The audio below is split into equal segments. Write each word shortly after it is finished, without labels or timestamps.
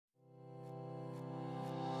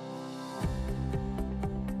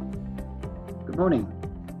Morning.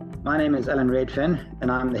 My name is Alan Redfern and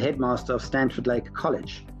I'm the Headmaster of Stanford Lake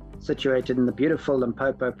College, situated in the beautiful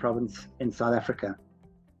Limpopo province in South Africa.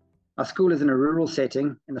 Our school is in a rural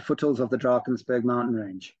setting in the foothills of the Drakensberg mountain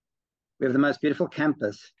range. We have the most beautiful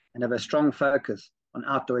campus and have a strong focus on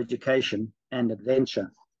outdoor education and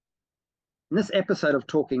adventure. In this episode of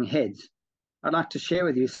Talking Heads, I'd like to share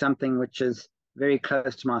with you something which is very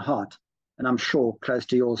close to my heart, and I'm sure close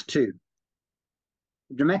to yours too.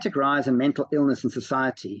 The dramatic rise in mental illness in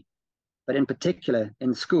society, but in particular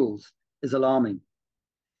in schools, is alarming.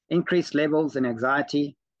 Increased levels in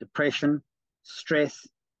anxiety, depression, stress,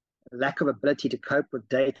 lack of ability to cope with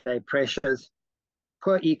day-to-day pressures,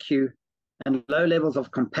 poor EQ, and low levels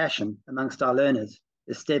of compassion amongst our learners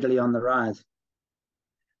is steadily on the rise.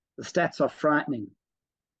 The stats are frightening.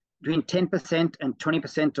 Between 10% and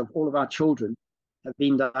 20% of all of our children have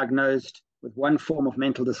been diagnosed with one form of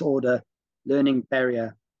mental disorder, learning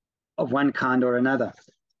barrier of one kind or another.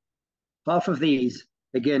 Half of these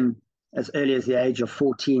begin as early as the age of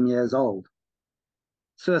 14 years old.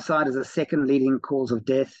 Suicide is the second leading cause of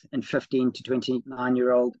death in 15 to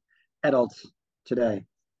 29-year-old adults today.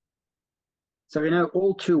 So we know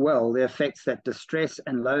all too well the effects that distress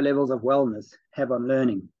and low levels of wellness have on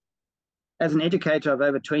learning. As an educator of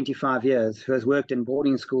over 25 years who has worked in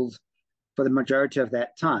boarding schools for the majority of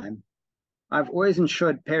that time, I've always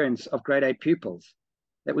ensured parents of grade 8 pupils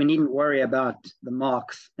that we needn't worry about the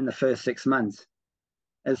marks in the first 6 months,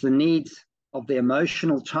 as the needs of the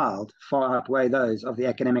emotional child far outweigh those of the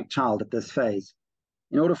academic child at this phase.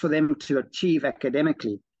 In order for them to achieve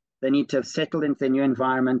academically, they need to have settled into their new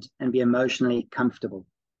environment and be emotionally comfortable.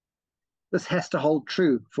 This has to hold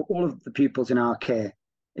true for all of the pupils in our care.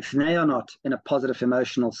 If they are not in a positive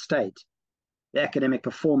emotional state, the academic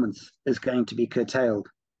performance is going to be curtailed.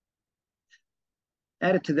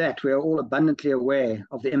 Added to that, we are all abundantly aware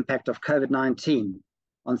of the impact of COVID-19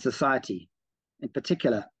 on society, in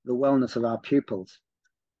particular, the wellness of our pupils.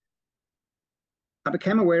 I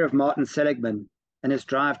became aware of Martin Seligman and his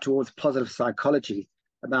drive towards positive psychology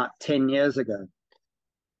about 10 years ago.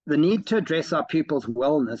 The need to address our pupils'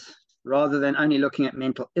 wellness rather than only looking at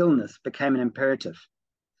mental illness became an imperative.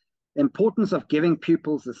 The importance of giving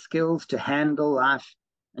pupils the skills to handle life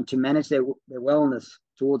and to manage their wellness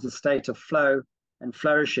towards a state of flow and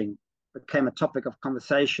flourishing became a topic of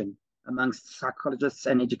conversation amongst psychologists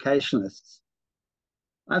and educationalists.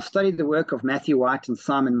 I've studied the work of Matthew White and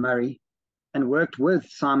Simon Murray and worked with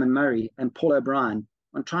Simon Murray and Paul O'Brien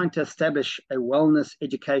on trying to establish a wellness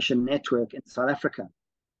education network in South Africa,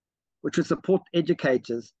 which would support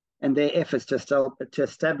educators and their efforts to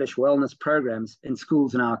establish wellness programs in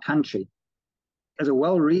schools in our country. As a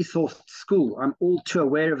well-resourced school, I'm all too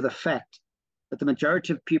aware of the fact that the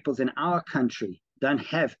majority of pupils in our country don't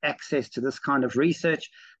have access to this kind of research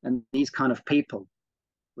and these kind of people.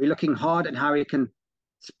 We're looking hard at how we can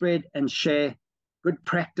spread and share good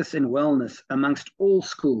practice in wellness amongst all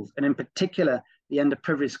schools, and in particular, the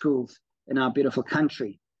underprivileged schools in our beautiful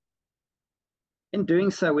country. In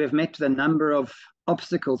doing so, we have met with a number of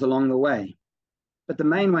obstacles along the way, but the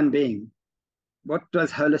main one being, what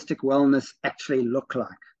does holistic wellness actually look like?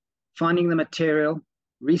 Finding the material,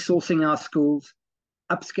 resourcing our schools,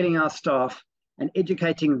 upskilling our staff, and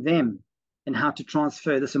educating them in how to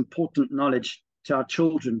transfer this important knowledge to our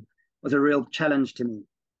children was a real challenge to me.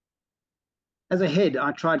 As a head,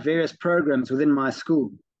 I tried various programs within my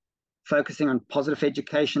school, focusing on positive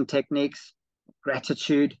education techniques,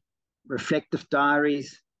 gratitude, reflective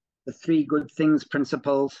diaries, the 3 good things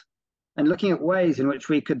principles, and looking at ways in which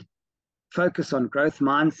we could focus on growth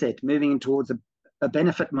mindset, moving towards a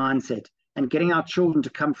benefit mindset, and getting our children to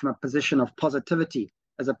come from a position of positivity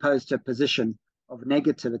as opposed to a position of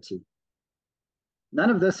negativity. None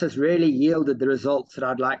of this has really yielded the results that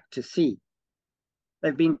I'd like to see.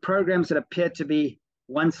 They've been programs that appear to be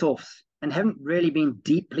once-offs and haven't really been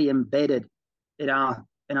deeply embedded in our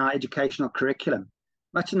educational curriculum.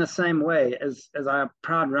 Much in the same way as our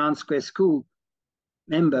proud Round Square School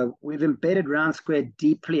member, we've embedded Round Square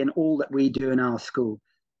deeply in all that we do in our school.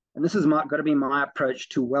 And this has got to be my approach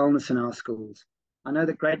to wellness in our schools. I know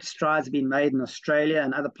that great strides have been made in Australia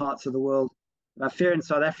and other parts of the world, but I fear in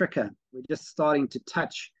South Africa, we're just starting to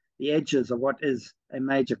touch the edges of what is a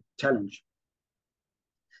major challenge.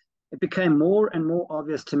 It became more and more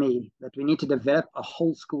obvious to me that we need to develop a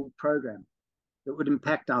whole school program that would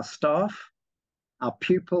impact our staff, our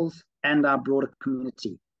pupils, and our broader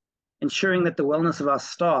community, ensuring that the wellness of our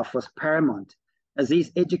staff was paramount, as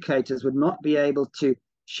these educators would not be able to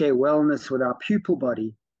share wellness with our pupil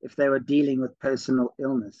body if they were dealing with personal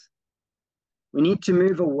illness. We need to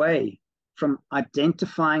move away from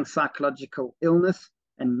identifying psychological illness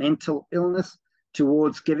and mental illness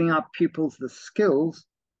towards giving our pupils the skills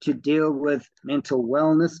to deal with mental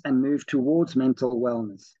wellness and move towards mental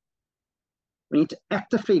wellness. We need to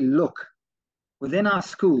actively look within our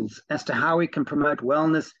schools as to how we can promote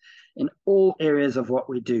wellness in all areas of what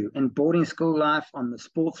we do, in boarding school life, on the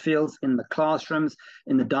sports fields, in the classrooms,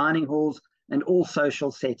 in the dining halls, and all social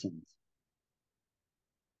settings.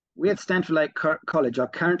 We at Stanford Lake College are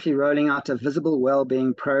currently rolling out a visible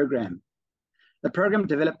wellbeing program. The program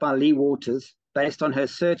developed by Lee Waters, based on her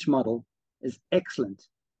search model, is excellent.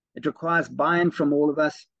 It requires buy-in from all of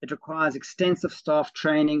us. It requires extensive staff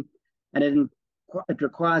training, and it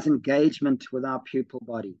requires engagement with our pupil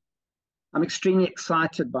body. I'm extremely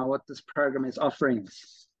excited by what this program is offering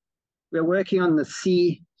us. We're working on the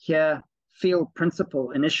see, hear, feel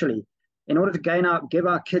principle initially in order to give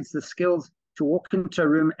our kids the skills to walk into a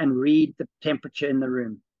room and read the temperature in the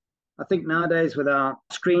room. I think nowadays with our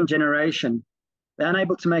screen generation, they're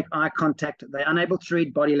unable to make eye contact, they're unable to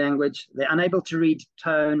read body language, they're unable to read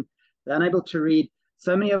tone, they're unable to read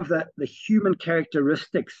so many of the human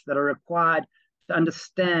characteristics that are required to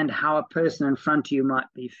understand how a person in front of you might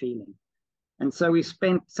be feeling. And so we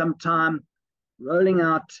spent some time rolling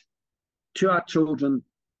out to our children,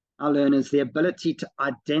 our learners, the ability to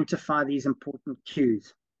identify these important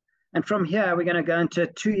cues. And from here, we're going to go into a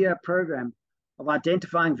 2-year program of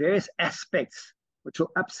identifying various aspects which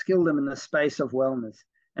will upskill them in the space of wellness.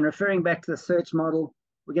 And referring back to the search model,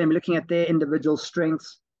 we're going to be looking at their individual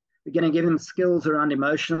strengths. We're going to give them skills around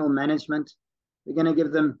emotional management. We're going to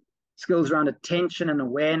give them skills around attention and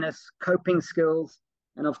awareness, coping skills,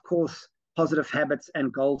 and of course, positive habits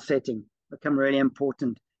and goal setting become really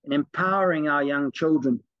important in empowering our young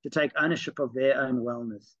children to take ownership of their own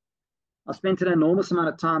wellness. I've spent an enormous amount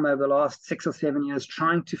of time over the last 6 or 7 years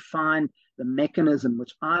trying to find the mechanism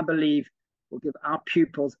which I believe will give our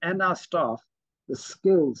pupils and our staff the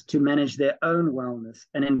skills to manage their own wellness,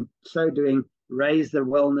 and in so doing, raise the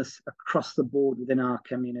wellness across the board within our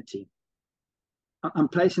community. I'm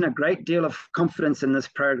placing a great deal of confidence in this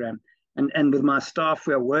program, and with my staff,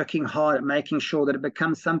 we are working hard at making sure that it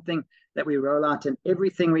becomes something that we roll out in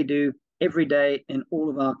everything we do every day in all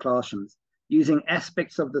of our classrooms, using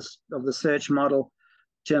aspects of the search model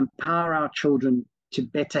to empower our children to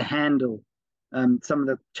better handle some of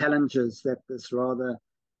the challenges that this rather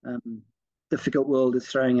difficult world is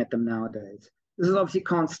throwing at them nowadays. This is obviously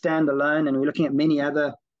can't stand alone, and we're looking at many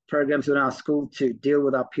other programs in our school to deal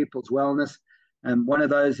with our pupils' wellness. One of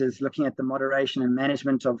those is looking at the moderation and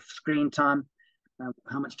management of screen time,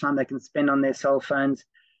 how much time they can spend on their cell phones,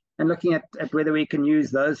 and looking at whether we can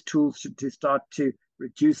use those tools to start to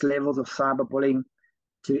reduce levels of cyberbullying,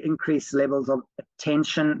 to increase levels of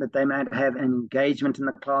attention that they might have and engagement in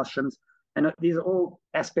the classrooms. And these are all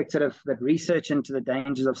aspects that research into the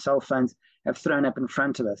dangers of cell phones have thrown up in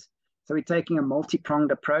front of us. So we're taking a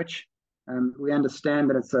multi-pronged approach. We understand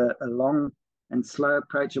that it's a long and slow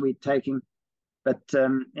approach that we're taking. But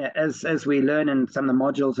as we learn in some of the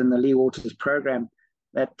modules in the Lee Waters program,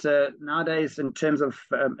 that nowadays in terms of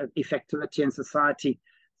effectivity in society,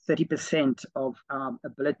 30% of our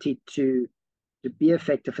ability to be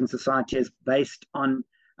effective in society is based on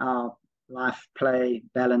our life, play,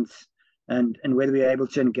 balance, and whether we are able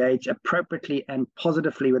to engage appropriately and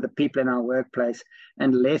positively with the people in our workplace,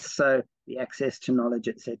 and less so the access to knowledge,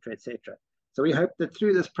 etc., etc. So we hope that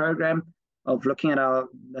through this program of looking at our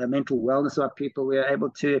mental wellness of our people, we are able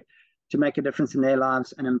to make a difference in their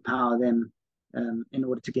lives and empower them in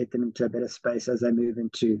order to get them into a better space as they move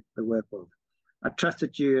into the work world. I trust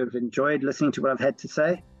that you have enjoyed listening to what I've had to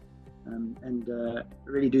say, and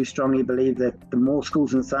really do strongly believe that the more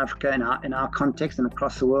schools in South Africa, in our context and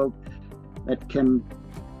across the world, that can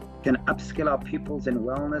upskill our pupils in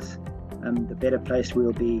wellness, the better place we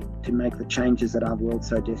will be to make the changes that our world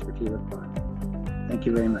so desperately requires. Thank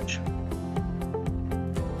you very much.